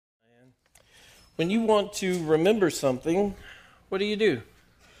When you want to remember something, what do?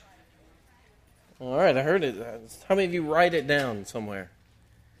 All right, I heard it. How many of you write it down somewhere?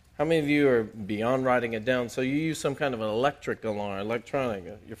 How many of you are beyond writing it down? So you use some kind of an electronic,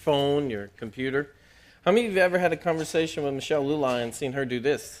 your phone, your computer. How many of you ever had a conversation with Michelle Lulai and seen her do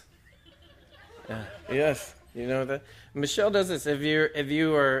this? Yes, you know that. Michelle does this. If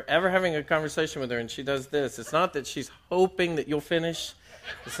you are ever having a conversation with her and she does this, it's not that she's hoping that you'll finish.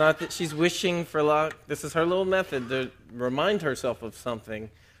 It's not that she's wishing for luck. This is her little method to remind herself of something.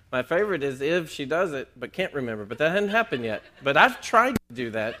 My favorite is if she does it but can't remember. But that hadn't happened yet. But I've tried to do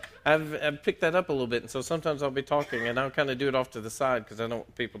that. I've picked that up a little bit. And so sometimes I'll be talking and I'll kind of do it off to the side because I don't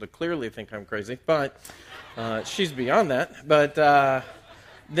want people to clearly think I'm crazy. But she's beyond that. But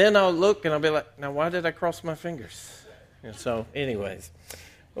then I'll look and I'll be like, now why did I cross my fingers? And so anyways,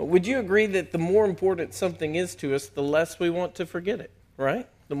 would you agree that the more important something is to us, the less we want to forget it, right?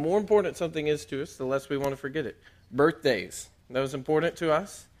 The more important something is to us, the less we want to forget it. Birthdays, those important to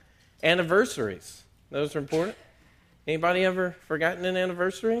us. Anniversaries, those are important. Anybody ever forgotten an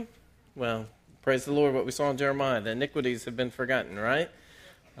anniversary? Well, praise the Lord, what we saw in Jeremiah, the iniquities have been forgotten, right?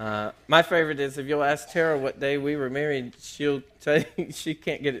 My favorite is if you'll ask Tara what day we were married, she'll tell you she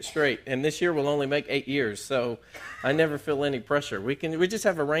can't get it straight. And this year will only make 8 years, so I never feel any pressure. We just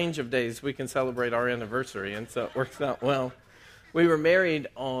have a range of days we can celebrate our anniversary, and so it works out well. We were married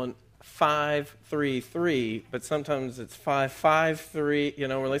on 5-3-3, but sometimes it's 5-5-3. You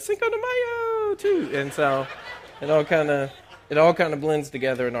know, we're like Cinco de Mayo too, and so it all kind of blends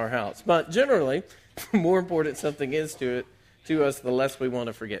together in our house. But generally, the more important something is to us, the less we want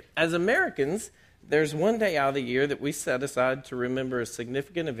to forget. As Americans, there's one day out of the year that we set aside to remember a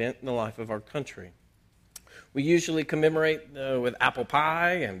significant event in the life of our country. We usually commemorate with apple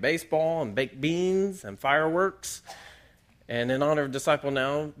pie and baseball and baked beans and fireworks. And in honor of Disciple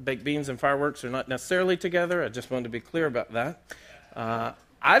Now, baked beans and fireworks are not necessarily together. I just wanted to be clear about that.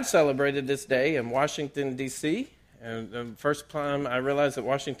 I've celebrated this day in Washington, D.C. And the first time I realized that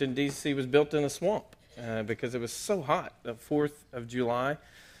Washington, D.C. was built in a swamp because it was so hot, the 4th of July.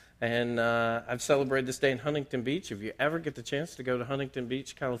 And I've celebrated this day in Huntington Beach. If you ever get the chance to go to Huntington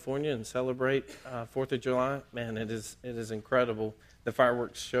Beach, California, and celebrate 4th of July, man, it is incredible, the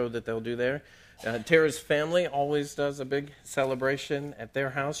fireworks show that they'll do there. Tara's family always does a big celebration at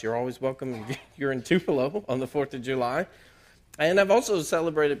their house. You're always welcome if you're in Tupelo on the 4th of July. And I've also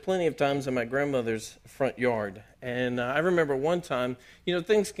celebrated plenty of times in my grandmother's front yard. And I remember one time, you know,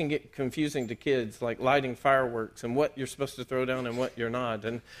 things can get confusing to kids, like lighting fireworks and what you're supposed to throw down and what you're not.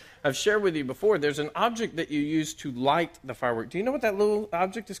 And I've shared with you before, there's an object that you use to light the firework. Do you know what that little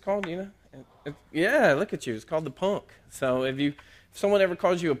object is called? Do you know? Yeah, look at you. It's called the punk. So if someone ever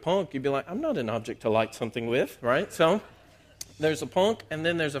calls you a punk, you'd be like, I'm not an object to light something with, right? So there's a punk and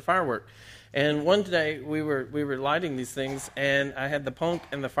then there's a firework. And one day we were lighting these things, and I had the punk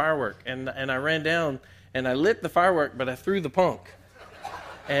and the firework, and I ran down and I lit the firework, but I threw the punk.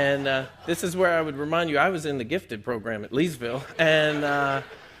 And this is where I would remind you, I was in the gifted program at Leesville, and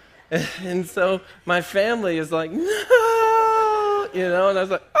so my family is like, no, you know, and I was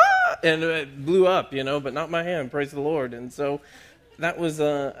like, ah, and it blew up, you know, but not my hand, praise the Lord. And so that was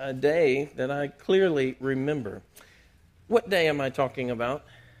a day that I clearly remember. What day am I talking about?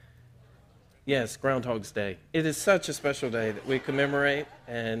 Yes, Groundhog's Day. It is such a special day that we commemorate,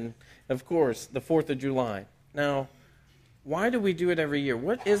 and of course, the 4th of July. Now, why do we do it every year?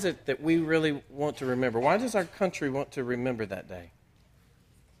 What is it that we really want to remember? Why does our country want to remember that day?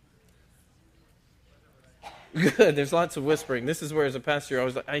 Good, there's lots of whispering. This is where, as a pastor, I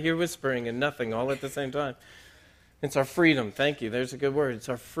was like, I hear whispering and nothing all at the same time. It's our freedom. Thank you. There's a good word. It's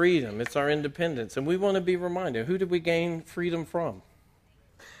our freedom. It's our independence. And we want to be reminded, who did we gain freedom from?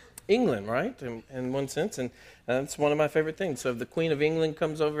 England, right? In one sense. And that's one of my favorite things. So if the Queen of England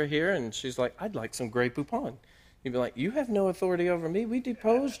comes over here and she's like, I'd like some Grey Poupon. You'd be like, you have no authority over me. We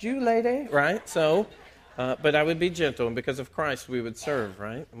deposed you, lady. Right? So, but I would be gentle. And because of Christ, we would serve,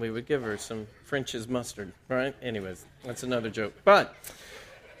 right? And we would give her some French's mustard, right? Anyways, that's another joke. But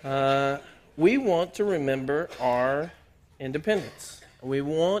we want to remember our independence. We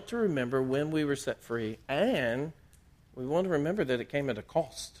want to remember when we were set free. And we want to remember that it came at a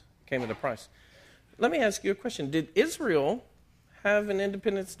cost. Came at a price. Let me ask you a question. Did Israel have an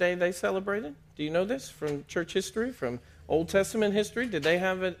Independence Day they celebrated? Do you know this from church history, from Old Testament history? Did they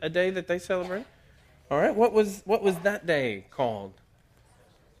have a day that they celebrated? All right. What was that day called?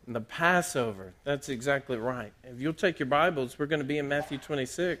 The Passover. That's exactly right. If you'll take your Bibles, we're going to be in Matthew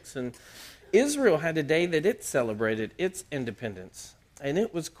 26. And Israel had a day that it celebrated its independence. And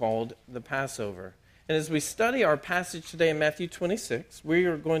it was called the Passover. And as we study our passage today in Matthew 26, we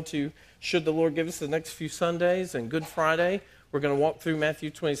are going to, should the Lord give us the next few Sundays and Good Friday, we're going to walk through Matthew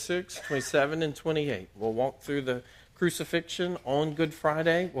 26, 27, and 28. We'll walk through the crucifixion on Good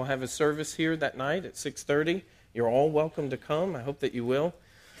Friday. We'll have a service here that night at 6:30. You're all welcome to come. I hope that you will.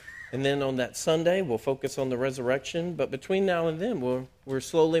 And then on that Sunday, we'll focus on the resurrection. But between now and then, we're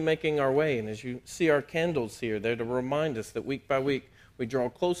slowly making our way. And as you see our candles here, they're to remind us that week by week, we draw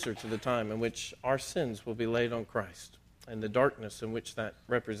closer to the time in which our sins will be laid on Christ and the darkness in which that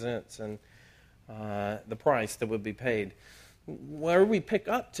represents and the price that would be paid. Where we pick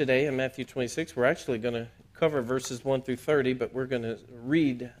up today in Matthew 26, we're actually going to cover verses 1 through 30, but we're going to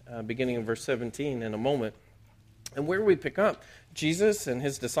read beginning in verse 17 in a moment. And where we pick up, Jesus and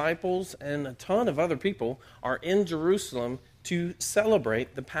his disciples and a ton of other people are in Jerusalem to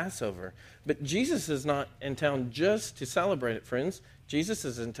celebrate the Passover. But Jesus is not in town just to celebrate it, friends. Jesus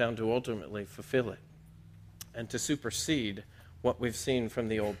is in town to ultimately fulfill it and to supersede what we've seen from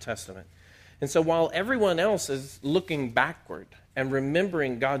the Old Testament. And so while everyone else is looking backward and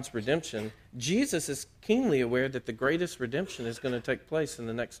remembering God's redemption, Jesus is keenly aware that the greatest redemption is going to take place in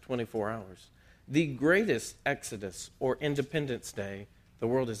the next 24 hours. The greatest Exodus or Independence Day the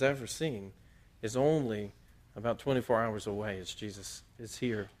world has ever seen is only about 24 hours away as Jesus is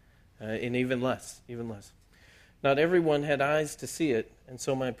here, and even less. Not everyone had eyes to see it, and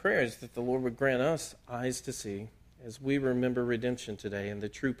so my prayer is that the Lord would grant us eyes to see as we remember redemption today and the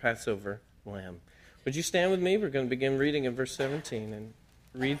true Passover Lamb. Would you stand with me? We're going to begin reading in verse 17 and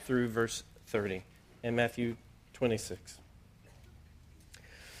read through verse 30 in Matthew 26.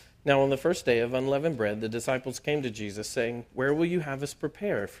 Now on the first day of unleavened bread, the disciples came to Jesus, saying, "Where will you have us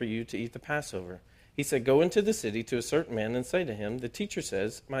prepare for you to eat the Passover?" He said, "Go into the city to a certain man and say to him, 'The teacher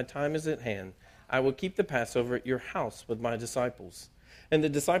says, my time is at hand. I will keep the Passover at your house with my disciples.' And the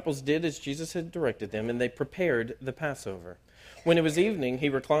disciples did as Jesus had directed them, and they prepared the Passover. When it was evening, he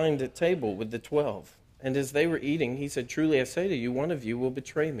reclined at table with the 12. And as they were eating, he said, 'Truly I say to you, one of you will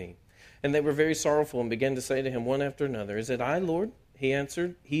betray me.' And they were very sorrowful and began to say to him one after another, 'Is it I, Lord?' He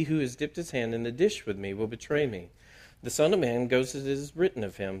answered, 'He who has dipped his hand in the dish with me will betray me. The Son of Man goes as it is written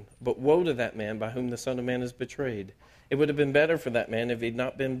of him, but woe to that man by whom the Son of Man is betrayed. It would have been better for that man if he had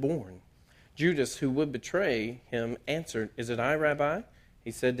not been born.' Judas, who would betray him, answered, 'Is it I, Rabbi?'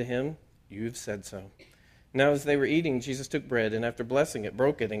 He said to him, 'You have said so.' Now as they were eating, Jesus took bread, and after blessing it,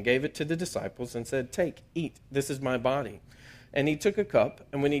 broke it, and gave it to the disciples, and said, 'Take, eat, this is my body.' And he took a cup,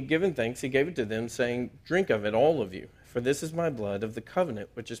 and when he had given thanks, he gave it to them, saying, 'Drink of it, all of you, for this is my blood of the covenant,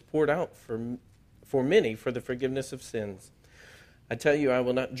 which is poured out for many for the forgiveness of sins. I tell you, I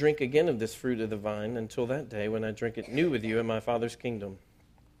will not drink again of this fruit of the vine until that day when I drink it new with you in my Father's kingdom.'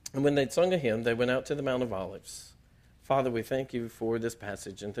 And when they'd sung a hymn, they went out to the Mount of Olives." Father, we thank you for this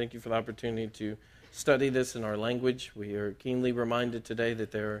passage, and thank you for the opportunity to study this in our language. We are keenly reminded today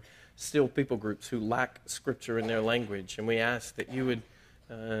that there are still people groups who lack Scripture in their language, and we ask that you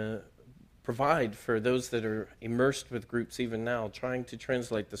would provide for those that are immersed with groups even now, trying to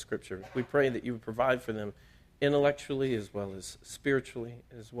translate the Scripture. We pray that you would provide for them intellectually as well as spiritually,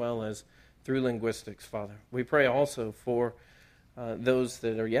 as well as through linguistics, Father. We pray also for those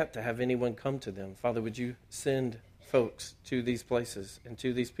that are yet to have anyone come to them. Father, would you send folks to these places and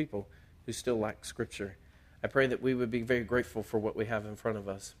to these people who still lack Scripture? I pray that we would be very grateful for what we have in front of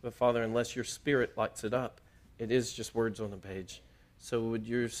us. But Father, unless your Spirit lights it up, it is just words on a page. So would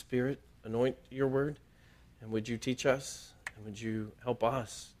your Spirit anoint your word, and would you teach us, and would you help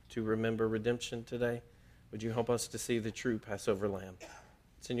us to remember redemption today? Would you help us to see the true Passover Lamb?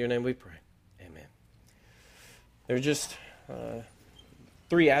 It's in your name we pray. Amen. There are just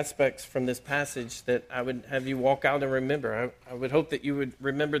three aspects from this passage that I would have you walk out and remember. I would hope that you would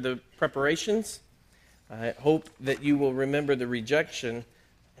remember the preparations. I hope that you will remember the rejection.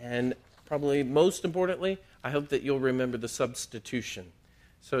 And probably most importantly, I hope that you'll remember the substitution.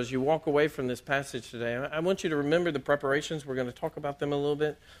 So as you walk away from this passage today, I want you to remember the preparations. We're going to talk about them a little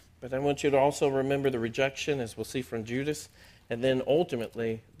bit. But I want you to also remember the rejection, as we'll see from Judas, and then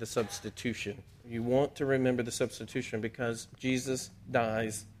ultimately the substitution. You want to remember the substitution because Jesus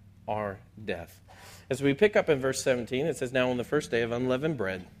dies our death. As we pick up in verse 17, it says, "Now on the first day of unleavened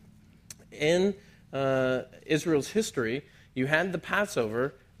bread." In Israel's history, you had the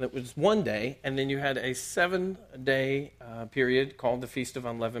Passover that was one day, and then you had a 7-day period called the Feast of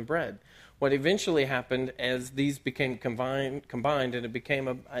Unleavened Bread. What eventually happened as these became combined, and it became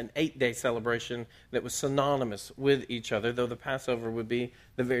an 8-day celebration that was synonymous with each other, though the Passover would be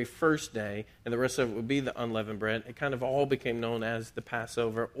the very first day, and the rest of it would be the unleavened bread. It kind of all became known as the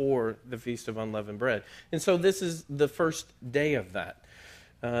Passover or the Feast of Unleavened Bread. And so this is the first day of that.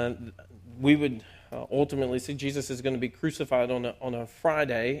 We would ultimately see Jesus is going to be crucified on a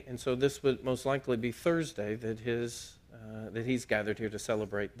Friday, and so this would most likely be Thursday that he's gathered here to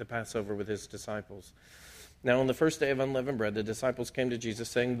celebrate the Passover with his disciples. Now, on the first day of unleavened bread, the disciples came to Jesus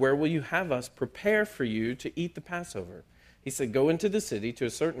saying, "Where will you have us prepare for you to eat the Passover?" He said, "Go into the city to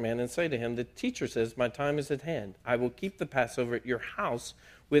a certain man and say to him, 'The teacher says, my time is at hand. I will keep the Passover at your house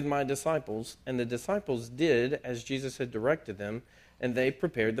with my disciples.' And the disciples did as Jesus had directed them, and they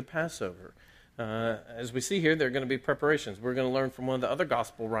prepared the Passover." As we see here, there are going to be preparations. We're going to learn from one of the other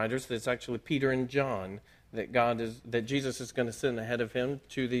gospel writers that it's actually Peter and John that Jesus is going to send ahead of him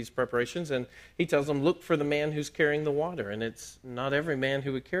to these preparations, and he tells them, "Look for the man who's carrying the water." And it's not every man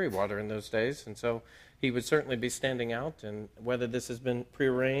who would carry water in those days, and so he would certainly be standing out. And whether this has been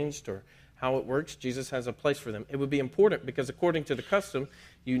prearranged or how it works, Jesus has a place for them. It would be important because according to the custom,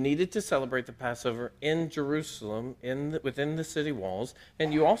 you needed to celebrate the Passover in Jerusalem, within the city walls,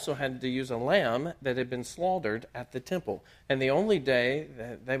 and you also had to use a lamb that had been slaughtered at the temple. And the only day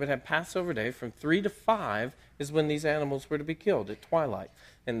that they would have Passover day from 3 to 5 is when these animals were to be killed at twilight.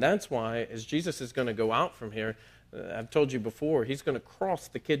 And that's why, as Jesus is going to go out from here, I've told you before, he's going to cross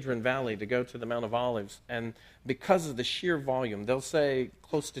the Kidron Valley to go to the Mount of Olives. And because of the sheer volume, they'll say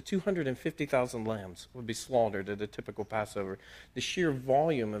close to 250,000 lambs would be slaughtered at a typical Passover. The sheer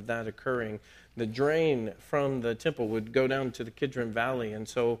volume of that occurring, the drain from the temple would go down to the Kidron Valley. And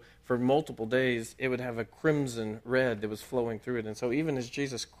so for multiple days, it would have a crimson red that was flowing through it. And so even as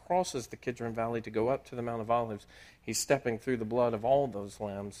Jesus crosses the Kidron Valley to go up to the Mount of Olives, he's stepping through the blood of all those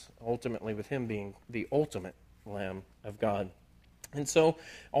lambs, ultimately with him being the ultimate Lamb of God. And so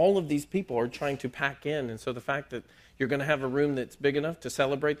all of these people are trying to pack in. And so the fact that you're going to have a room that's big enough to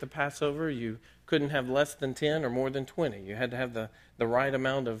celebrate the Passover, you couldn't have less than 10 or more than 20. You had to have the right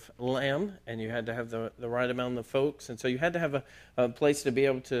amount of lamb, and you had to have the right amount of folks. And so you had to have a place to be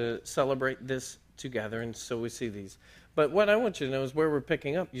able to celebrate this together. And so we see these. But what I want you to know is where we're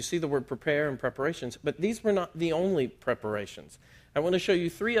picking up. You see the word prepare and preparations, but these were not the only preparations. I want to show you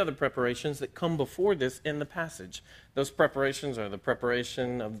 3 other preparations that come before this in the passage. Those preparations are the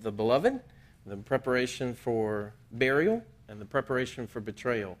preparation of the beloved, the preparation for burial, and the preparation for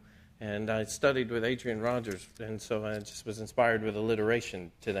betrayal. And I studied with Adrian Rogers, and so I just was inspired with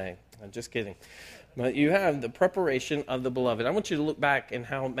alliteration today. I'm just kidding. But you have the preparation of the beloved. I want you to look back in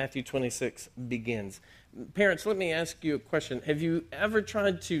how Matthew 26 begins. Parents, let me ask you a question. Have you ever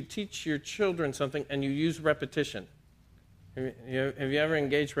tried to teach your children something and you use repetition? Have you ever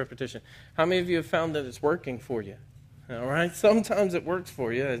engaged repetition? How many of you have found that it's working for you? All right, sometimes it works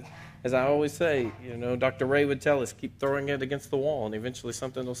for you. As I always say, Dr. Ray would tell us, keep throwing it against the wall and eventually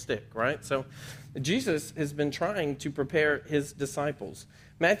something will stick, right? So Jesus has been trying to prepare his disciples.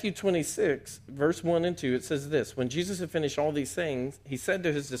 Matthew 26, verse 1 and 2, it says this: "When Jesus had finished all these things, he said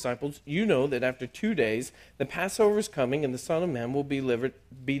to his disciples, 'You know that after 2 days the Passover is coming and the Son of Man will be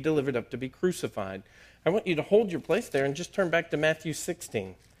delivered up to be crucified.'" I want you to hold your place there and just turn back to Matthew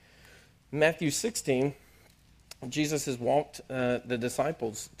 16. Matthew 16, Jesus has walked the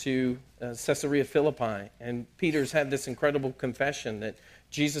disciples to Caesarea Philippi, and Peter's had this incredible confession that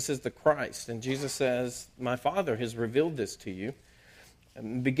Jesus is the Christ, and Jesus says, "My Father has revealed this to you."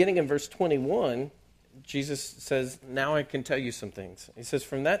 And beginning in verse 21, Jesus says, "Now I can tell you some things." He says,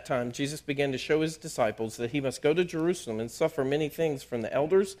 "From that time, Jesus began to show his disciples that he must go to Jerusalem and suffer many things from the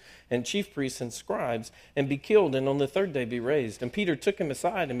elders and chief priests and scribes, and be killed, and on the 3rd day be raised. And Peter took him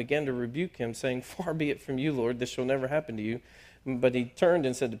aside and began to rebuke him, saying, 'Far be it from you, Lord, this shall never happen to you.' But he turned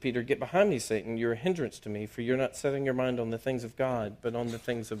and said to Peter, 'Get behind me, Satan. You're a hindrance to me, for you're not setting your mind on the things of God, but on the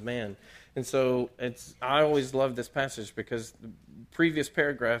things of man.'" And so I always love this passage because the previous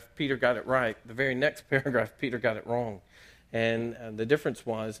paragraph, Peter got it right. The very next paragraph, Peter got it wrong. And the difference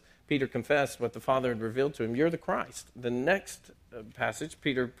was Peter confessed what the Father had revealed to him. You're the Christ. The next passage,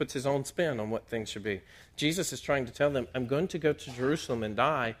 Peter puts his own spin on what things should be. Jesus is trying to tell them, I'm going to go to Jerusalem and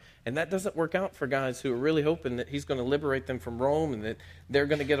die. And that doesn't work out for guys who are really hoping that he's going to liberate them from Rome and that they're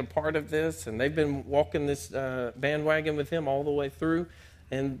going to get a part of this. And they've been walking this bandwagon with him all the way through.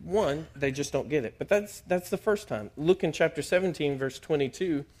 And one, they just don't get it. But that's the first time. Look in chapter 17, verse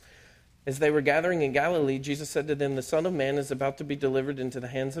 22. As they were gathering in Galilee, Jesus said to them, "The Son of Man is about to be delivered into the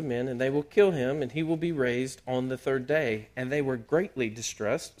hands of men, and they will kill him, and he will be raised on the 3rd day." And they were greatly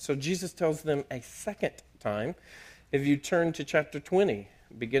distressed. So Jesus tells them a second time. If you turn to chapter 20,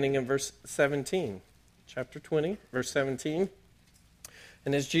 beginning in verse 17. Chapter 20, verse 17.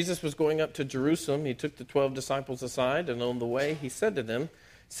 "And as Jesus was going up to Jerusalem, he took the 12 disciples aside, and on the way he said to them,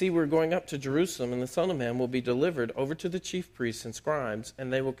 See, we're going up to Jerusalem, and the Son of Man will be delivered over to the chief priests and scribes,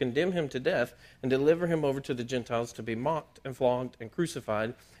 and they will condemn him to death and deliver him over to the Gentiles to be mocked and flogged and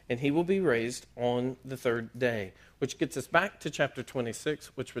crucified, and he will be raised on the third day. Which gets us back to chapter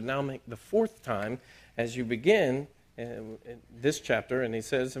 26, which would now make the fourth time as you begin in this chapter. And he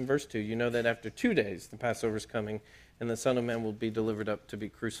says in verse 2, you know that after 2 days the Passover is coming, and the Son of Man will be delivered up to be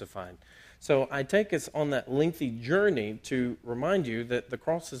crucified. So I take us on that lengthy journey to remind you that the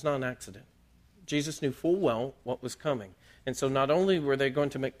cross is not an accident. Jesus knew full well what was coming. And so not only were they going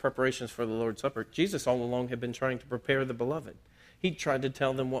to make preparations for the Lord's Supper, Jesus all along had been trying to prepare the beloved. He tried to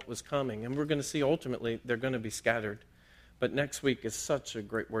tell them what was coming. And we're going to see ultimately they're going to be scattered. But next week is such a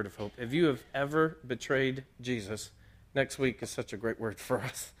great word of hope. If you have ever betrayed Jesus, next week is such a great word for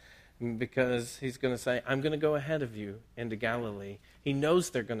us. Because he's going to say, I'm going to go ahead of you into Galilee. He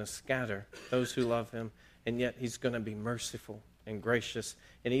knows they're going to scatter those who love him, and yet he's going to be merciful and gracious.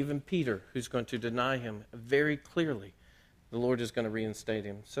 And even Peter, who's going to deny him very clearly, the Lord is going to reinstate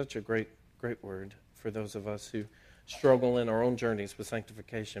him. Such a great, great word for those of us who struggle in our own journeys with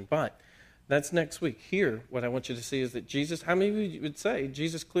sanctification. But that's next week. Here, what I want you to see is that Jesus, how many of you would say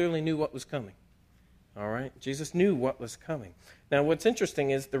Jesus clearly knew what was coming? All right? Jesus knew what was coming. Now, what's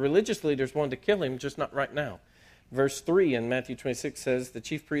interesting is the religious leaders wanted to kill him, just not right now. Verse 3 in Matthew 26 says, the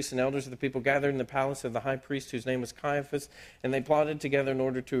chief priests and elders of the people gathered in the palace of the high priest, whose name was Caiaphas, and they plotted together in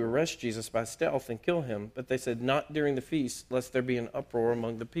order to arrest Jesus by stealth and kill him. But they said, not during the feast, lest there be an uproar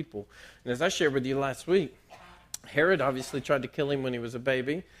among the people. And as I shared with you last week, Herod obviously tried to kill him when he was a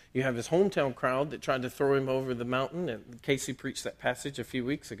baby. You have his hometown crowd that tried to throw him over the mountain. And Casey preached that passage a few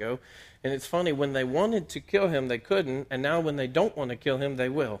weeks ago. And it's funny, when they wanted to kill him, they couldn't. And now when they don't want to kill him, they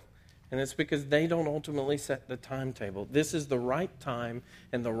will. And it's because they don't ultimately set the timetable. This is the right time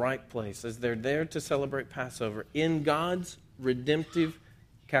and the right place, as they're there to celebrate Passover in God's redemptive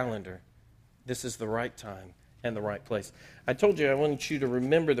calendar. This is the right time and the right place. I told you I want you to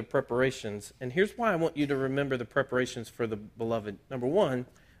remember the preparations, and here's why I want you to remember the preparations for the beloved. Number one,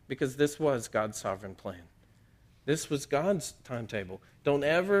 because this was God's sovereign plan. This was God's timetable. Don't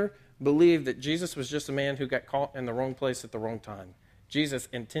ever believe that Jesus was just a man who got caught in the wrong place at the wrong time. Jesus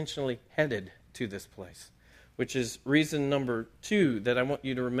intentionally headed to this place, which is reason number two that I want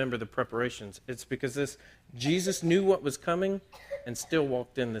you to remember the preparations. It's because Jesus knew what was coming and still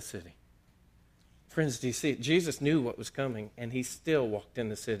walked in the city. Friends, do you see it? Jesus knew what was coming, and he still walked in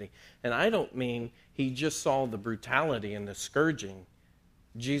the city. And I don't mean he just saw the brutality and the scourging.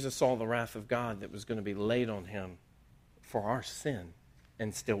 Jesus saw the wrath of God that was going to be laid on him for our sin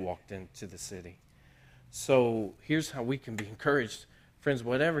and still walked into the city. So here's how we can be encouraged. Friends,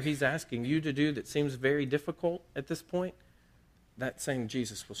 whatever he's asking you to do that seems very difficult at this point, that same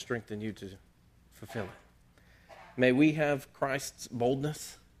Jesus will strengthen you to fulfill it. May we have Christ's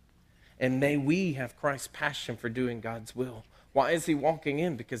boldness. And may we have Christ's passion for doing God's will. Why is he walking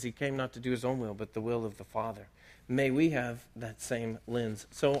in? Because he came not to do his own will, but the will of the Father. May we have that same lens.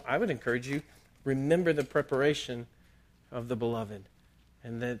 So I would encourage you, remember the preparation of the beloved.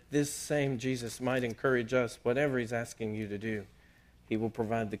 And that this same Jesus might encourage us, whatever he's asking you to do, he will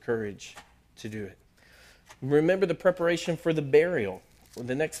provide the courage to do it. Remember the preparation for the burial. Well,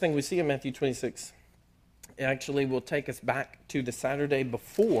 the next thing we see in Matthew 26 actually will take us back to the Saturday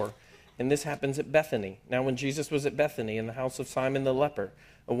before. And this happens at Bethany. Now, when Jesus was at Bethany in the house of Simon the leper,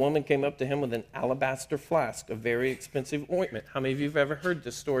 a woman came up to him with an alabaster flask of very expensive ointment. How many of you have ever heard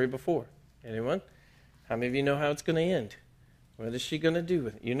this story before? Anyone? How many of you know how it's going to end? What is she going to do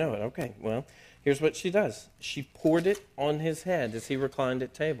with it? You know it. Okay, well, here's what she does. She poured it on his head as he reclined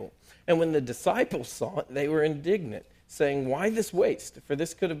at table. And when the disciples saw it, they were indignant, saying, why this waste? For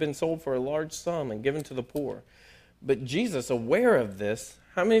this could have been sold for a large sum and given to the poor. But Jesus, aware of this,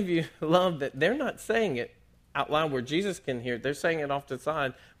 how many of you love that they're not saying it out loud where Jesus can hear it? They're saying it off to the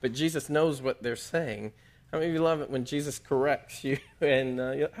side, but Jesus knows what they're saying. How many of you love it when Jesus corrects you?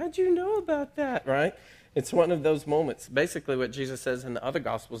 And how'd you know about that, right? It's one of those moments. Basically what Jesus says in the other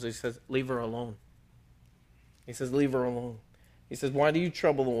Gospels, he says, leave her alone. He says, leave her alone. He says, why do you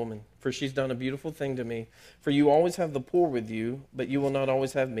trouble the woman? For she's done a beautiful thing to me. For you always have the poor with you, but you will not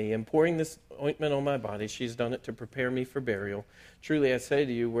always have me. And pouring this ointment on my body, she's done it to prepare me for burial. Truly I say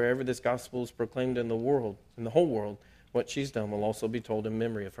to you, wherever this gospel is proclaimed in the world, in the whole world, what she's done will also be told in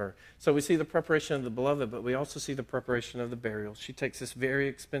memory of her. So we see the preparation of the beloved, but we also see the preparation of the burial. She takes this very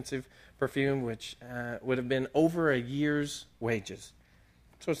expensive perfume, which would have been over a year's wages.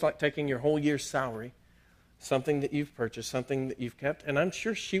 So it's like taking your whole year's salary, something that you've purchased, something that you've kept, and I'm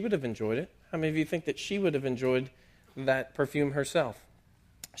sure she would have enjoyed it. How many of you think that she would have enjoyed that perfume herself?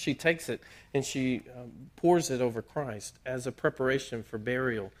 she takes it and she pours it over Christ as a preparation for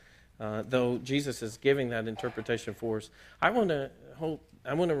burial. Though Jesus is giving that interpretation for us, I want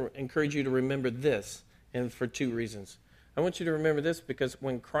to encourage you to remember this, and for two reasons. I want you to remember this because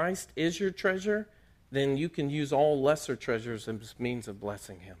when Christ is your treasure, then you can use all lesser treasures as means of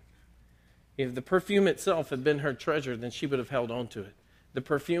blessing him. If the perfume itself had been her treasure, then she would have held on to it. The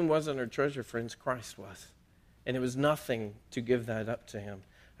perfume wasn't her treasure, friends. Christ was. And it was nothing to give that up to him.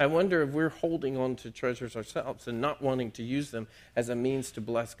 I wonder if we're holding on to treasures ourselves and not wanting to use them as a means to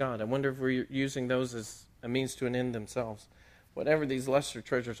bless God. I wonder if we're using those as a means to an end themselves. Whatever these lesser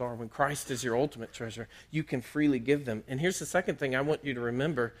treasures are, when Christ is your ultimate treasure, you can freely give them. And here's the second thing I want you to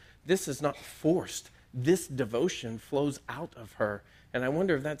remember. This is not forced. This devotion flows out of her. And I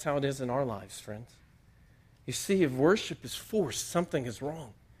wonder if that's how it is in our lives, friends. You see, if worship is forced, something is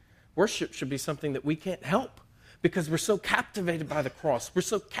wrong. Worship should be something that we can't help because we're so captivated by the cross. We're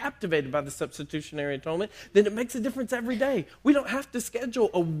so captivated by the substitutionary atonement that it makes a difference every day. We don't have to schedule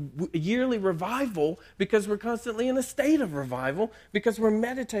a yearly revival because we're constantly in a state of revival because we're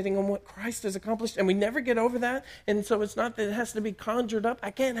meditating on what Christ has accomplished, and we never get over that. And so it's not that it has to be conjured up.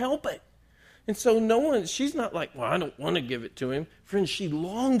 I can't help it. And so she's not like, well, I don't want to give it to him. Friends, she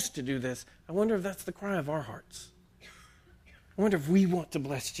longs to do this. I wonder if that's the cry of our hearts. I wonder if we want to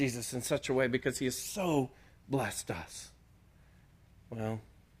bless Jesus in such a way because he has so blessed us. Well,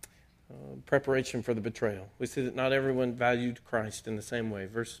 preparation for the betrayal. We see that not everyone valued Christ in the same way.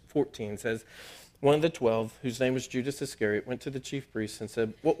 Verse 14 says, one of the 12, whose name was Judas Iscariot, went to the chief priests and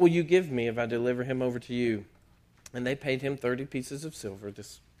said, what will you give me if I deliver him over to you? And they paid him 30 pieces of silver,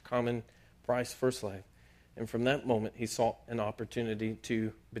 this common price for a slave. And from that moment, he sought an opportunity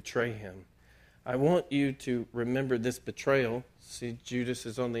to betray him. I want you to remember this betrayal. See, Judas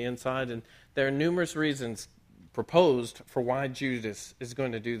is on the inside, and there are numerous reasons proposed for why Judas is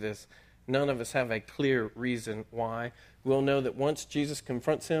going to do this. None of us have a clear reason why. We'll know that once Jesus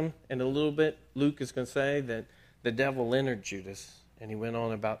confronts him in a little bit, Luke is going to say that the devil entered Judas, and he went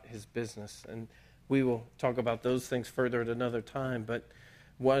on about his business. And we will talk about those things further at another time, but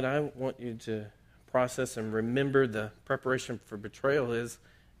what I want you to process and remember the preparation for betrayal is,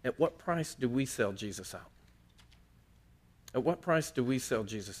 at what price do we sell Jesus out? At what price do we sell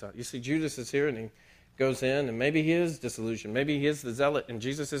Jesus out? You see, Judas is here and he goes in, and maybe he is disillusioned. Maybe he is the zealot, and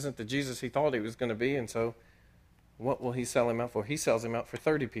Jesus isn't the Jesus he thought he was going to be, and so what will he sell him out for? He sells him out for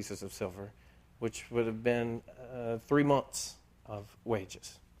 30 pieces of silver, which would have been 3 months of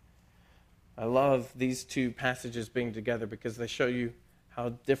wages. I love these two passages being together because they show you how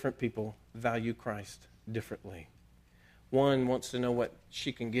different people value Christ differently. One wants to know what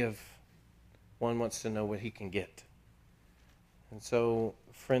she can give. One wants to know what he can get. And so,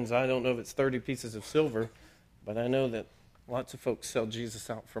 friends, I don't know if it's 30 pieces of silver, but I know that lots of folks sell Jesus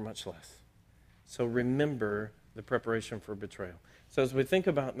out for much less. So remember the preparation for betrayal. So as we think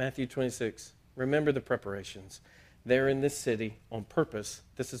about Matthew 26, remember the preparations. They're in this city on purpose.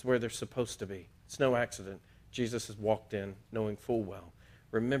 This is where they're supposed to be. It's no accident. Jesus has walked in knowing full well.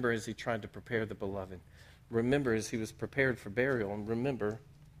 Remember as he tried to prepare the beloved. Remember as he was prepared for burial. And remember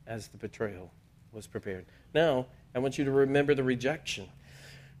as the betrayal was prepared. Now, I want you to remember the rejection.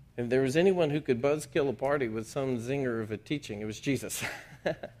 If there was anyone who could buzzkill a party with some zinger of a teaching, it was Jesus.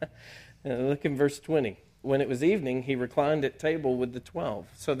 Look in verse 20. When it was evening, he reclined at table with the 12.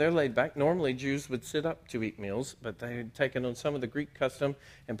 So they're laid back. Normally, Jews would sit up to eat meals, but they had taken on some of the Greek custom,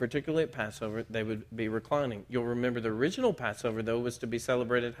 and particularly at Passover, they would be reclining. You'll remember the original Passover, though, was to be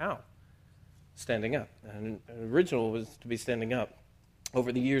celebrated how? Standing up. And the original was to be standing up.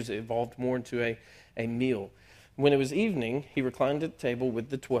 Over the years, it evolved more into a meal. When it was evening, he reclined at table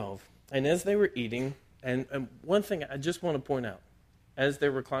with the 12. And as they were eating, and one thing I just want to point out, as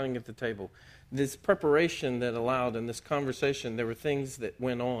they're reclining at the table, this preparation that allowed in this conversation, there were things that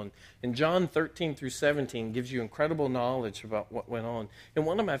went on. And John 13 through 17 gives you incredible knowledge about what went on. And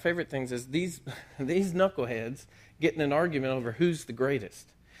one of my favorite things is these knuckleheads get in an argument over who's the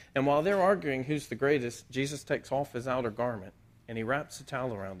greatest. And while they're arguing who's the greatest, Jesus takes off his outer garment, and he wraps a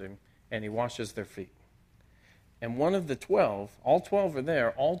towel around him, and he washes their feet. And one of the 12, all 12 are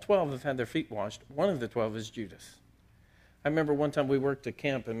there, all 12 have had their feet washed. One of the 12 is Judas. I remember one time we worked at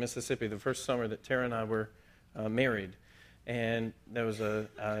camp in Mississippi, the first summer that Tara and I were married, and there was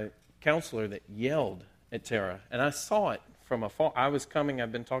a counselor that yelled at Tara, and I saw it from afar. I was coming,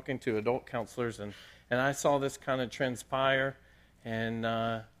 I've been talking to adult counselors, and I saw this kind of transpire, and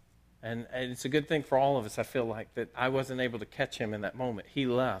it's a good thing for all of us, I feel like, that I wasn't able to catch him in that moment. He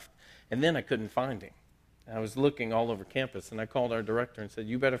left, and then I couldn't find him. I was looking all over campus, and I called our director and said,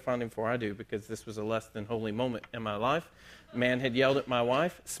 you better find him before I do, because this was a less than holy moment in my life. A man had yelled at my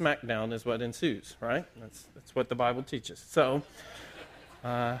wife. Smackdown is what ensues, right? That's what the Bible teaches. So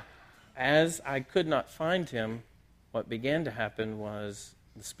as I could not find him, what began to happen was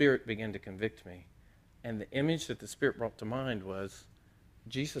the Spirit began to convict me. And the image that the Spirit brought to mind was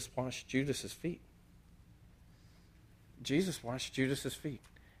Jesus washed Judas's feet. Jesus washed Judas's feet.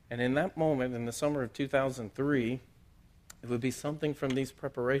 And in that moment, in the summer of 2003, it would be something from these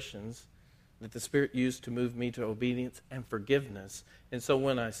preparations that the Spirit used to move me to obedience and forgiveness. And so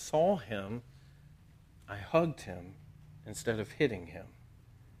when I saw him, I hugged him instead of hitting him,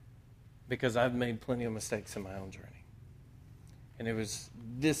 because I've made plenty of mistakes in my own journey. And it was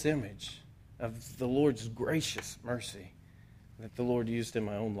this image of the Lord's gracious mercy that the Lord used in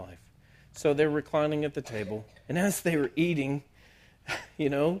my own life. So they're reclining at the table, and as they were eating,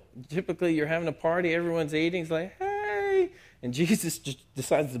 typically you're having a party, everyone's eating, it's like, hey, and Jesus just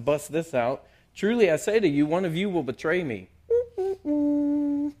decides to bust this out. Truly I say to you, one of you will betray me.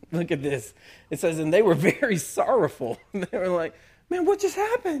 Look at this. It says, and they were very sorrowful. They were like, man, what just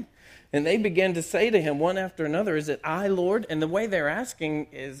happened? And they began to say to him one after another, is it I, Lord? And the way they're asking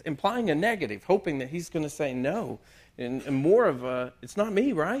is implying a negative, hoping that he's going to say no. And more of a, it's not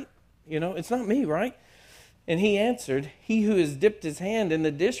me, right? It's not me, right? And he answered, he who has dipped his hand in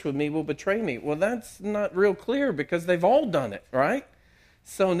the dish with me will betray me. Well, that's not real clear, because they've all done it, right?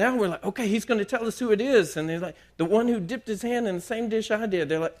 So now we're like, okay, he's going to tell us who it is. And they're like, the one who dipped his hand in the same dish I did.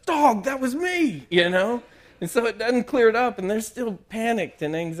 They're like, dog, that was me, And so it doesn't clear it up, and they're still panicked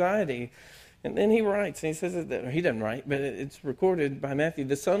and anxiety. And then he writes, and he says, he doesn't write, but it's recorded by Matthew,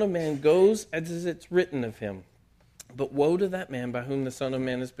 the Son of Man goes as it's written of him. But woe to that man by whom the Son of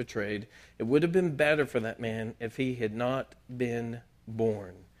Man is betrayed. It would have been better for that man if he had not been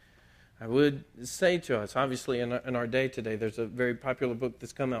born. I would say to us, obviously in our day today, there's a very popular book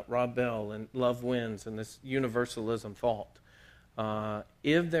that's come out, Rob Bell and Love Wins, and this universalism thought.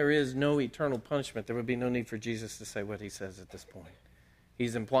 If there is no eternal punishment, there would be no need for Jesus to say what he says at this point.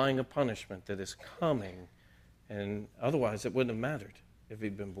 He's implying a punishment that is coming, and otherwise it wouldn't have mattered if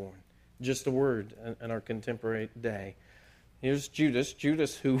he'd been born. Just a word in our contemporary day. Here's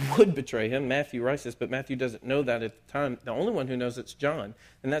Judas who would betray him. Matthew writes this, but Matthew doesn't know that at the time. The only one who knows it's John,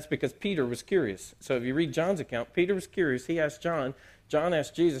 and that's because Peter was curious. So if you read John's account, Peter was curious. He asked John. John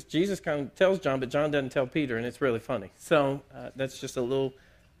asked Jesus. Jesus kind of tells John, but John doesn't tell Peter, and it's really funny. So that's just a little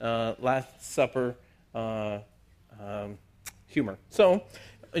Last Supper humor. So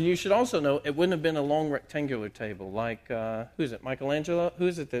you should also know it wouldn't have been a long rectangular table like, who is it, Michelangelo? Who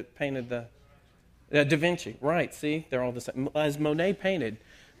is it that painted the... Da Vinci, right, see? They're all the same. As Monet painted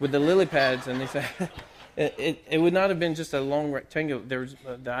with the lily pads, and they say... It would not have been just a long rectangular.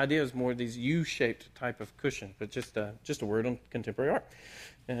 The idea is more these U-shaped type of cushion, but just a word on contemporary art,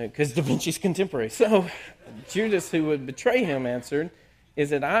 because Da Vinci's contemporary. So Judas, who would betray him, answered,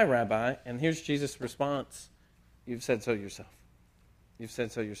 "Is it I, Rabbi?" And here's Jesus' response: "You've said so yourself. You've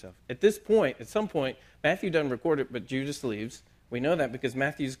said so yourself." At this point, at some point, Matthew doesn't record it, but Judas leaves. We know that because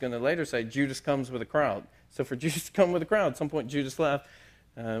Matthew's going to later say Judas comes with a crowd. So for Judas to come with a crowd, at some point Judas left.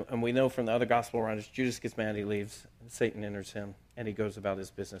 And we know from the other gospel writers, Judas gets mad, he leaves, Satan enters him, and he goes about his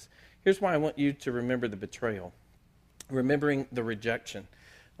business. Here's why I want you to remember the betrayal, remembering the rejection.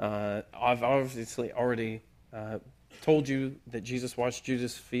 I've obviously already told you that Jesus washed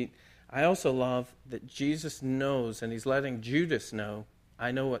Judas' feet. I also love that Jesus knows, and he's letting Judas know,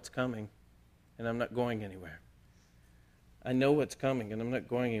 I know what's coming, and I'm not going anywhere. I know what's coming, and I'm not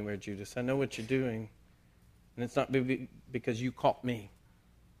going anywhere, Judas. I know what you're doing, and it's not because you caught me.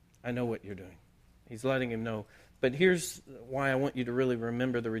 I know what you're doing. He's letting him know. But here's why I want you to really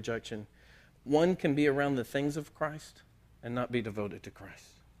remember the rejection. One can be around the things of Christ and not be devoted to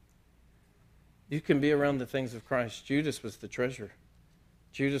Christ. You can be around the things of Christ. Judas was the treasurer.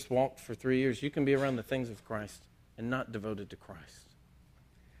 Judas walked for 3 years. You can be around the things of Christ and not devoted to Christ.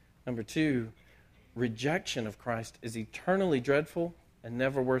 Number two, rejection of Christ is eternally dreadful and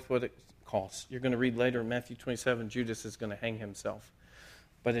never worth what it costs. You're going to read later in Matthew 27, Judas is going to hang himself.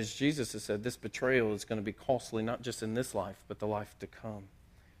 But as Jesus has said, this betrayal is going to be costly, not just in this life, but the life to come.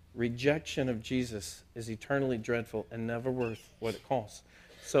 Rejection of Jesus is eternally dreadful and never worth what it costs.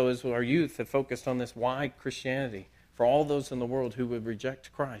 So as our youth have focused on this, why Christianity? For all those in the world who would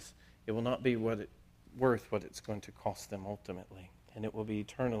reject Christ, it will not be worth what it's going to cost them ultimately. And it will be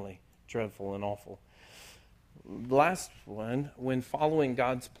eternally dreadful and awful. Last one, when following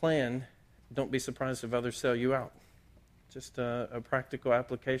God's plan, don't be surprised if others sell you out. Just a practical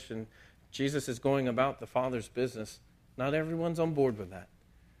application. Jesus is going about the Father's business. Not everyone's on board with that.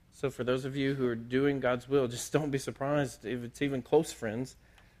 So for those of you who are doing God's will, just don't be surprised if it's even close friends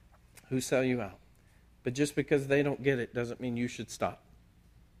who sell you out. But just because they don't get it doesn't mean you should stop.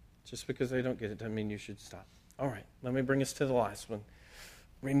 Just because they don't get it doesn't mean you should stop. All right, let me bring us to the last one.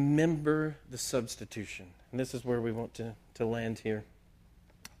 Remember the substitution. And this is where we want to land here.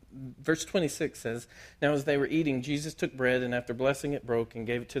 Verse 26 says, "Now as they were eating, Jesus took bread, and after blessing it, broke and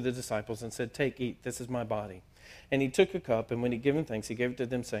gave it to the disciples and said, 'Take, eat, this is my body.' And he took a cup, and when he had given thanks, he gave it to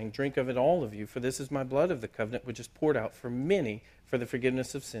them, saying, 'Drink of it, all of you, for this is my blood of the covenant, which is poured out for many for the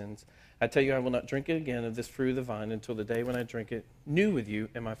forgiveness of sins. I tell you, I will not drink it again of this fruit of the vine until the day when I drink it new with you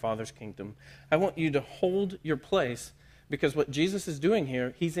in my Father's kingdom.'" I want you to hold your place, because what Jesus is doing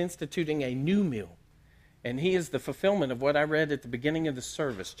here, he's instituting a new meal. And he is the fulfillment of what I read at the beginning of the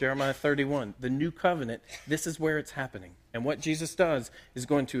service, Jeremiah 31. The new covenant, this is where it's happening. And what Jesus does is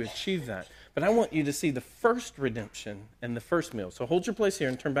going to achieve that. But I want you to see the first redemption and the first meal. So hold your place here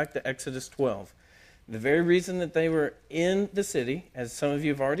and turn back to Exodus 12. The very reason that they were in the city, as some of you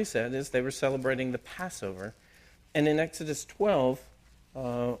have already said, is they were celebrating the Passover. And in Exodus 12,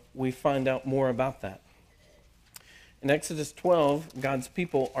 we find out more about that. In Exodus 12, God's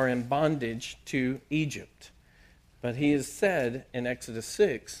people are in bondage to Egypt. But he has said in Exodus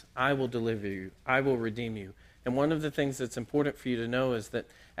 6, "I will deliver you, I will redeem you." And one of the things that's important for you to know is that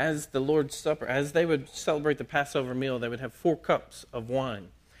as the Lord's Supper, as they would celebrate the Passover meal, they would have 4 cups of wine.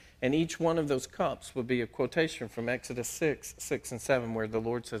 And each one of those cups would be a quotation from Exodus 6, 6 and 7, where the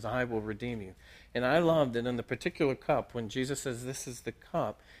Lord says, "I will redeem you." And I love that in the particular cup, when Jesus says, "This is the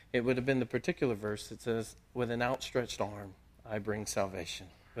cup," it would have been the particular verse that says, "With an outstretched arm, I bring salvation."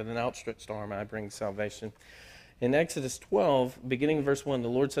 With an outstretched arm, I bring salvation. In Exodus 12, beginning in verse 1, the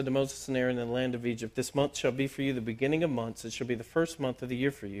Lord said to Moses and Aaron in the land of Egypt, "This month shall be for you the beginning of months. It shall be the first month of the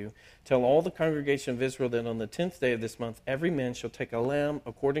year for you. Tell all the congregation of Israel that on the 10th day of this month, every man shall take a lamb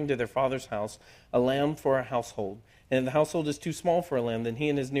according to their father's house, a lamb for a household. And if the household is too small for a lamb, then he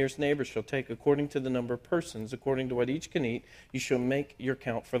and his nearest neighbor shall take according to the number of persons, according to what each can eat. You shall make your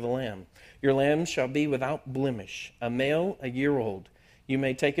count for the lamb. Your lamb shall be without blemish, a male, a year old. You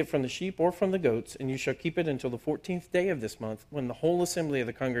may take it from the sheep or from the goats, and you shall keep it until the 14th day of this month, when the whole assembly of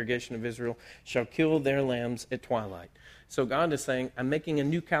the congregation of Israel shall kill their lambs at twilight." So God is saying, I'm making a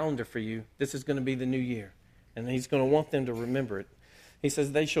new calendar for you. This is going to be the new year. And he's going to want them to remember it. He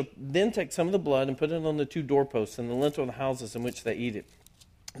says, "They shall then take some of the blood and put it on the 2 doorposts and the lintel of the houses in which they eat it.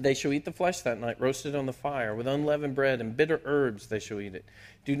 They shall eat the flesh that night, roasted on the fire, with unleavened bread and bitter herbs they shall eat it.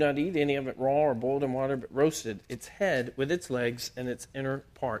 Do not eat any of it raw or boiled in water, but roasted, its head with its legs and its inner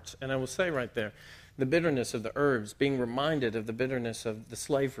parts." And I will say right there, the bitterness of the herbs, being reminded of the bitterness of the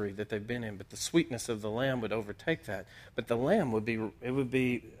slavery that they've been in, but the sweetness of the lamb would overtake that. But the lamb would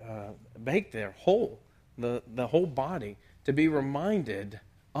be baked there whole, the whole body, to be reminded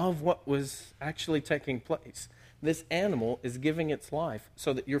of what was actually taking place. This animal is giving its life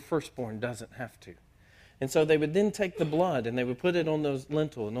so that your firstborn doesn't have to. And so they would then take the blood and they would put it on those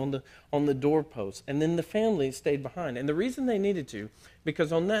lintel and on the doorposts. And then the family stayed behind. And the reason they needed to,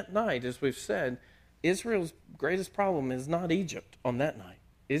 because on that night, as we've said, Israel's greatest problem is not Egypt on that night.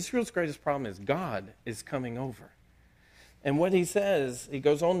 Israel's greatest problem is God is coming over. And what he says, he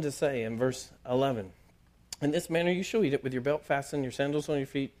goes on to say in verse 11, "In this manner you shall eat it, with your belt fastened, your sandals on your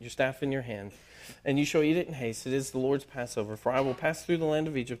feet, your staff in your hand. And you shall eat it in haste. It is the Lord's Passover. For I will pass through the land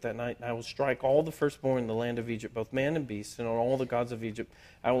of Egypt that night, and I will strike all the firstborn in the land of Egypt, both man and beast, and on all the gods of Egypt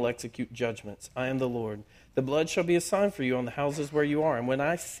I will execute judgments. I am the Lord. The blood shall be a sign for you on the houses where you are, and when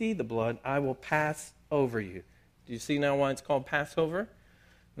I see the blood, I will pass over you." Do you see now why it's called Passover?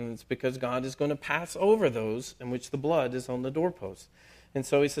 And it's because God is going to pass over those in which the blood is on the doorpost. And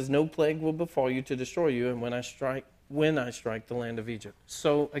so he says, "No plague will befall you to destroy you, and when I strike the land of Egypt."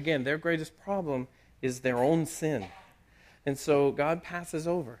 So again, their greatest problem is their own sin. And so God passes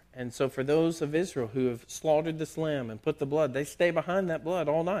over. And so for those of Israel who have slaughtered this lamb and put the blood, they stay behind that blood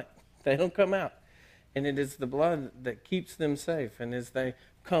all night. They don't come out. And it is the blood that keeps them safe. And as they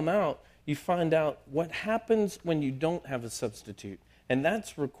come out, you find out what happens when you don't have a substitute. And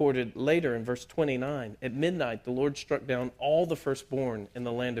that's recorded later in verse 29. At midnight, the Lord struck down all the firstborn in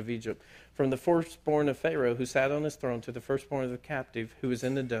the land of Egypt, from the firstborn of Pharaoh who sat on his throne to the firstborn of the captive who was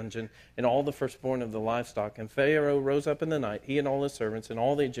in the dungeon, and all the firstborn of the livestock. And Pharaoh rose up in the night, he and all his servants and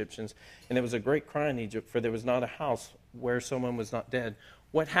all the Egyptians, and there was a great cry in Egypt, for there was not a house where someone was not dead.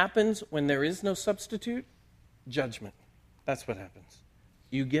 What happens when there is no substitute? Judgment. That's what happens.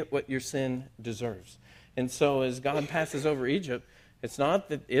 You get what your sin deserves. And so as God passes over Egypt, it's not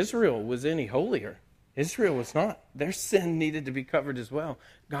that Israel was any holier. Israel was not. Their sin needed to be covered as well.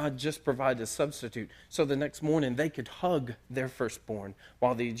 God just provided a substitute. So the next morning they could hug their firstborn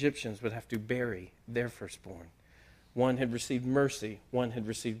while the Egyptians would have to bury their firstborn. One had received mercy, one had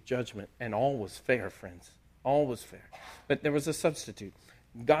received judgment, and all was fair, friends. All was fair. But there was a substitute.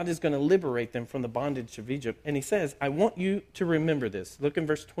 God is going to liberate them from the bondage of Egypt. And he says, I want you to remember this. Look in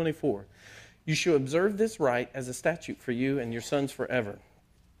verse 24. You shall observe this rite as a statute for you and your sons forever.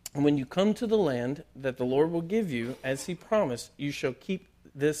 And when you come to the land that the Lord will give you, as he promised, you shall keep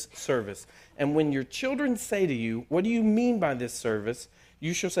this service. And when your children say to you, what do you mean by this service?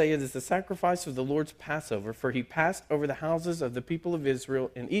 You shall say, it is the sacrifice of the Lord's Passover, for he passed over the houses of the people of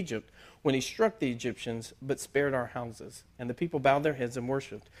Israel in Egypt when he struck the Egyptians, but spared our houses. And the people bowed their heads and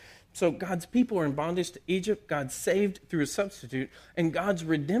worshipped. So God's people are in bondage to Egypt. God saved through a substitute, and God's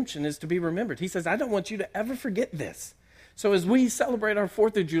redemption is to be remembered. He says, I don't want you to ever forget this. So as we celebrate our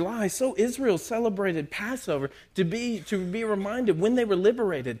 4th of July, so Israel celebrated Passover to be reminded when they were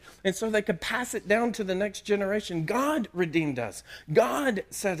liberated, and so they could pass it down to the next generation. God redeemed us. God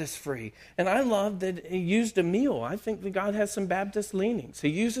set us free. And I love that he used a meal. I think that God has some Baptist leanings. He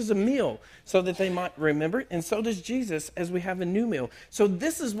uses a meal so that they might remember it, and so does Jesus as we have a new meal. So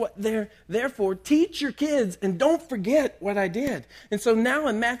this is what therefore, teach your kids and don't forget what I did. And so now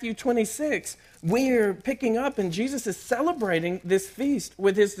in Matthew 26, we're picking up and Jesus is celebrating this feast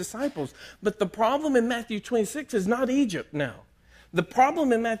with his disciples. But the problem in Matthew 26 is not Egypt now. The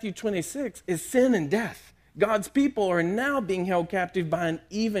problem in Matthew 26 is sin and death. God's people are now being held captive by an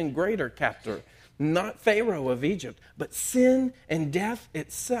even greater captor, not Pharaoh of Egypt, but sin and death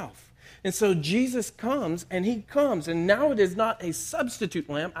itself. And so Jesus comes, and now it is not a substitute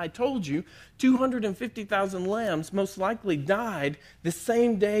lamb. I told you, 250,000 lambs most likely died the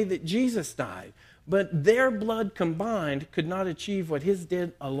same day that Jesus died. But their blood combined could not achieve what his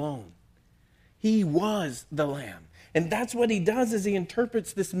did alone. He was the lamb. And that's what he does as he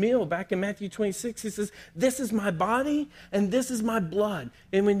interprets this meal back in Matthew 26. He says, this is my body and this is my blood.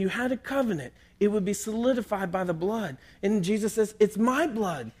 And when you had a covenant, it would be solidified by the blood. And Jesus says, it's my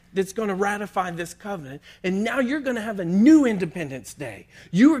blood that's going to ratify this covenant. And now you're going to have a new Independence Day.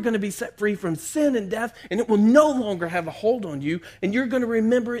 You are going to be set free from sin and death, and it will no longer have a hold on you. And you're going to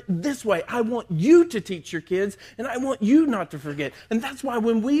remember it this way. I want you to teach your kids, and I want you not to forget. And that's why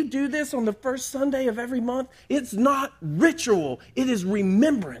when we do this on the first Sunday of every month, it's not ritual. It is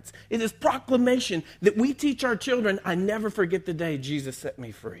remembrance. It is proclamation that we teach our children, I never forget the day Jesus set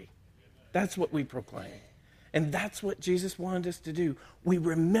me free. That's what we proclaim. And that's what Jesus wanted us to do. We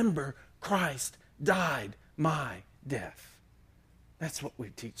remember Christ died my death. That's what we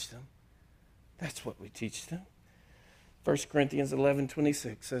teach them. That's what we teach them. 1 Corinthians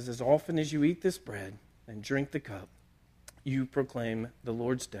 11:26 says, as often as you eat this bread and drink the cup, you proclaim the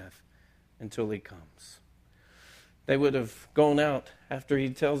Lord's death until he comes. They would have gone out after he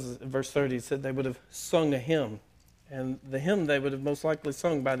tells us, verse 30, he said they would have sung a hymn. And the hymn they would have most likely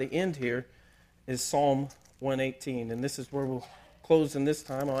sung by the end here is Psalm 118. And this is where we'll close in this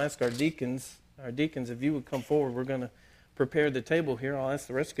time. I'll ask our deacons, if you would come forward. We're going to prepare the table here. I'll ask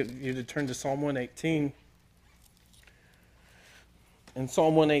the rest of you to turn to Psalm 118. In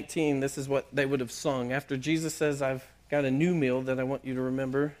Psalm 118, this is what they would have sung. After Jesus says, I've got a new meal that I want you to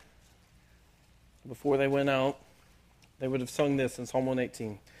remember. Before they went out, they would have sung this in Psalm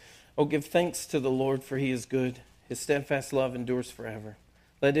 118. Oh, give thanks to the Lord, for he is good. His steadfast love endures forever.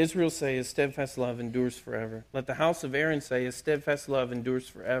 Let Israel say, his steadfast love endures forever. Let the house of Aaron say, his steadfast love endures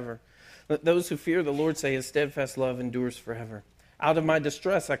forever. Let those who fear the Lord say, his steadfast love endures forever. Out of my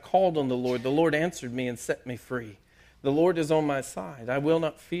distress I called on the Lord. The Lord answered me and set me free. The Lord is on my side. I will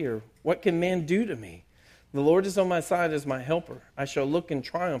not fear. What can man do to me? The Lord is on my side as my helper. I shall look in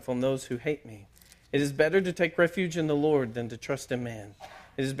triumph on those who hate me. It is better to take refuge in the Lord than to trust in man.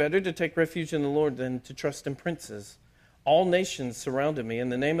 It is better to take refuge in the Lord than to trust in princes. All nations surrounded me. In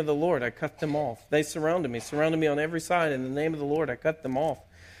the name of the Lord, I cut them off. They surrounded me on every side. In the name of the Lord, I cut them off.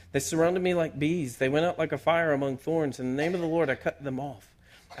 They surrounded me like bees. They went out like a fire among thorns. In the name of the Lord, I cut them off.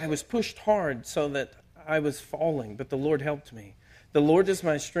 I was pushed hard so that I was falling, but the Lord helped me. The Lord is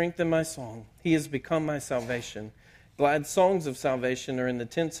my strength and my song. He has become my salvation. Glad songs of salvation are in the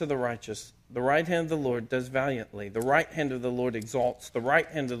tents of the righteous. The right hand of the Lord does valiantly. The right hand of the Lord exalts. The right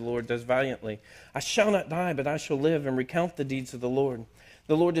hand of the Lord does valiantly. I shall not die, but I shall live and recount the deeds of the Lord.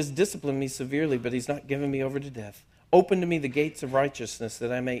 The Lord has disciplined me severely, but he's not given me over to death. Open to me the gates of righteousness,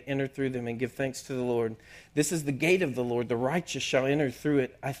 that I may enter through them and give thanks to the Lord. This is the gate of the Lord. The righteous shall enter through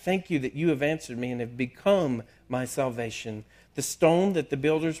it. I thank you that you have answered me and have become my salvation. The stone that the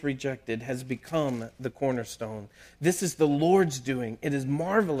builders rejected has become the cornerstone. This is the Lord's doing. It is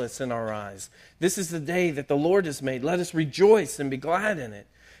marvelous in our eyes. This is the day that the Lord has made. Let us rejoice and be glad in it.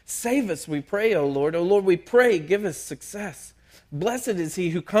 Save us, we pray, O Lord. O Lord, we pray, give us success. Blessed is he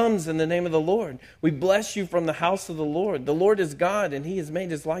who comes in the name of the Lord. We bless you from the house of the Lord. The Lord is God, and he has made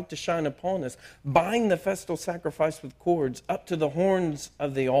his light to shine upon us. Bind the festal sacrifice with cords up to the horns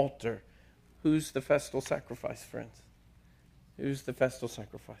of the altar. Who's the festal sacrifice, friends? Who's the festal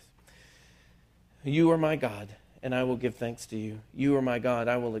sacrifice? You are my God, and I will give thanks to you. You are my God,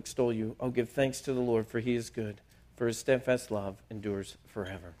 I will extol you. Oh, give thanks to the Lord, for he is good, for his steadfast love endures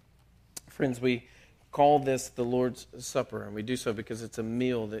forever. Friends, we call this the Lord's Supper, and we do so because it's a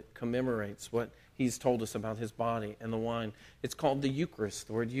meal that commemorates what he's told us about his body and the wine. It's called the Eucharist.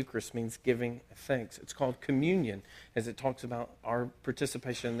 The word Eucharist means giving thanks. It's called communion, as it talks about our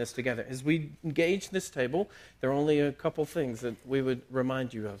participation in this together. As we engage this table, there are only a couple things that we would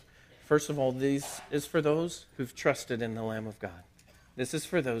remind you of. First of all, this is for those who've trusted in the Lamb of God. This is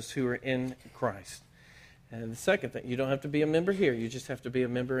for those who are in Christ. And the second thing, you don't have to be a member here. You just have to be a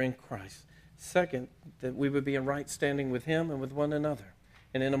member in Christ. Second, that we would be in right standing with him and with one another.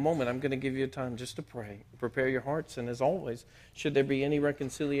 And in a moment, I'm going to give you a time just to pray. Prepare your hearts. And as always, should there be any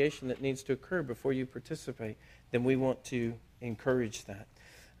reconciliation that needs to occur before you participate, then we want to encourage that.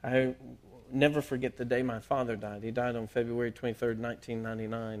 I never forget the day my father died. He died on February 23rd,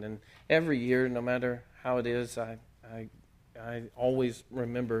 1999. And every year, no matter how it is, I always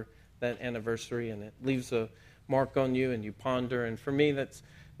remember that anniversary. And it leaves a mark on you, and you ponder. And for me, that's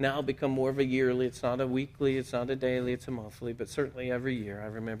now become more of a yearly. It's not a weekly, it's not a daily, it's a monthly, but certainly every year I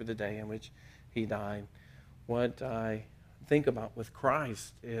remember the day in which he died. What I think about with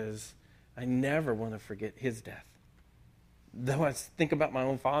Christ is I never want to forget his death. Though I think about my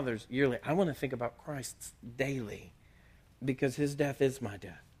own father's yearly, I want to think about Christ's daily, because his death is my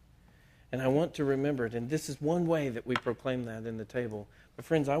death. And I want to remember it, and this is one way that we proclaim that in the table. But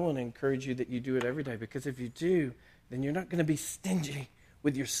friends, I want to encourage you that you do it every day, because if you do, then you're not going to be stingy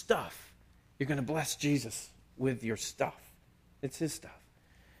with your stuff. You're going to bless Jesus with your stuff. It's his stuff.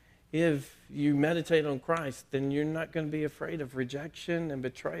 If you meditate on Christ, then you're not going to be afraid of rejection and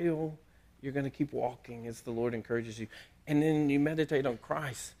betrayal. You're going to keep walking as the Lord encourages you. And then you meditate on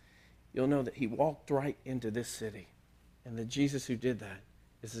Christ, you'll know that he walked right into this city. And the Jesus who did that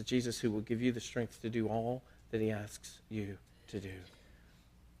is the Jesus who will give you the strength to do all that he asks you to do.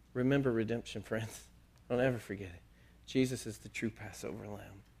 Remember redemption, friends. Don't ever forget it. Jesus is the true Passover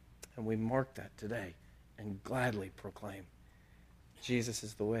lamb. And we mark that today and gladly proclaim Jesus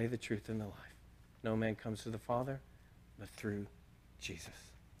is the way, the truth, and the life. No man comes to the Father but through Jesus.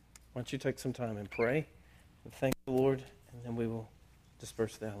 Why don't you take some time and pray and thank the Lord, and then we will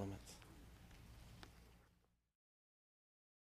disperse the elements.